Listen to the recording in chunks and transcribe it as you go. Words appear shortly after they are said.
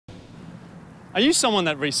Are you someone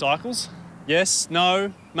that recycles? Yes,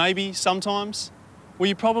 no, maybe, sometimes? Well,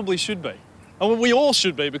 you probably should be. Well, we all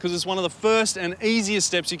should be, because it's one of the first and easiest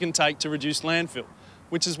steps you can take to reduce landfill,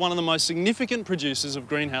 which is one of the most significant producers of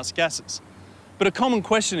greenhouse gases. But a common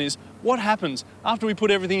question is, what happens after we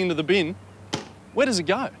put everything into the bin? Where does it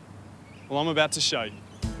go? Well, I'm about to show you.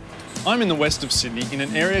 I'm in the west of Sydney in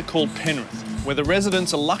an area called Penrith, where the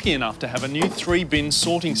residents are lucky enough to have a new 3-bin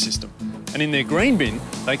sorting system. And in their green bin,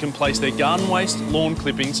 they can place their garden waste, lawn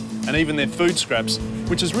clippings, and even their food scraps,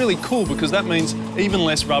 which is really cool because that means even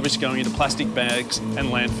less rubbish going into plastic bags and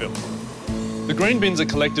landfill. The green bins are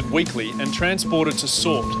collected weekly and transported to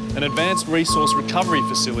SORT, an advanced resource recovery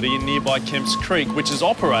facility in nearby Kemps Creek, which is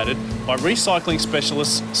operated by recycling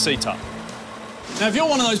specialists SITA. Now, if you're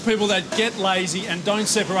one of those people that get lazy and don't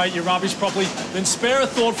separate your rubbish properly, then spare a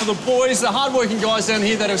thought for the boys, the hard-working guys down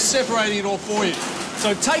here that are separating it all for you.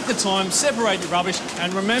 So take the time, separate your rubbish,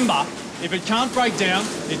 and remember, if it can't break down,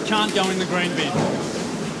 it can't go in the green bin.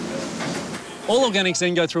 All organics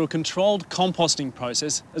then go through a controlled composting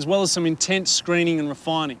process, as well as some intense screening and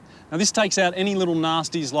refining. Now, this takes out any little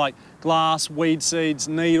nasties like glass, weed seeds,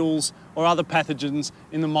 needles, or other pathogens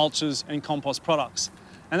in the mulches and compost products.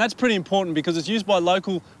 And that's pretty important because it's used by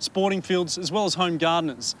local sporting fields as well as home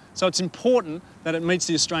gardeners. So it's important that it meets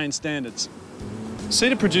the Australian standards.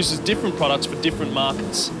 SITA produces different products for different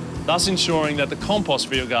markets, thus ensuring that the compost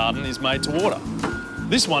for your garden is made to order.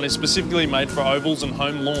 This one is specifically made for ovals and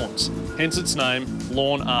home lawns, hence its name,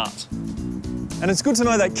 Lawn Art. And it's good to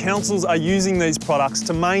know that councils are using these products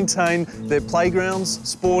to maintain their playgrounds,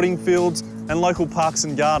 sporting fields, and local parks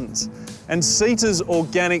and gardens. And SITA's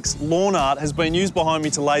Organics Lawn Art has been used behind me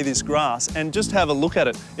to lay this grass, and just have a look at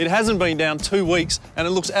it. It hasn't been down 2 weeks and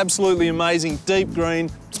it looks absolutely amazing, deep green,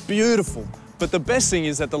 it's beautiful. But the best thing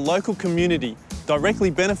is that the local community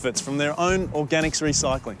directly benefits from their own organics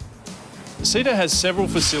recycling. SITA has several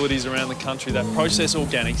facilities around the country that process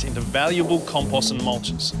organics into valuable compost and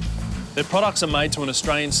mulches. Their products are made to an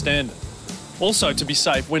Australian standard. Also, to be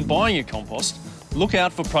safe, when buying your compost, look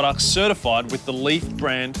out for products certified with the Leaf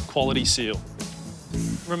brand quality seal.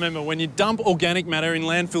 Remember, when you dump organic matter in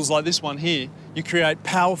landfills like this one here, you create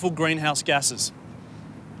powerful greenhouse gases.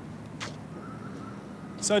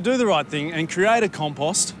 So do the right thing and create a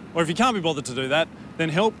compost, or if you can't be bothered to do that, then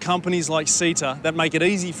help companies like SITA that make it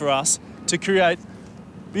easy for us to create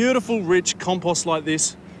beautiful, rich compost like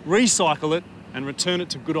this, recycle it, and return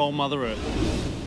it to good old Mother Earth.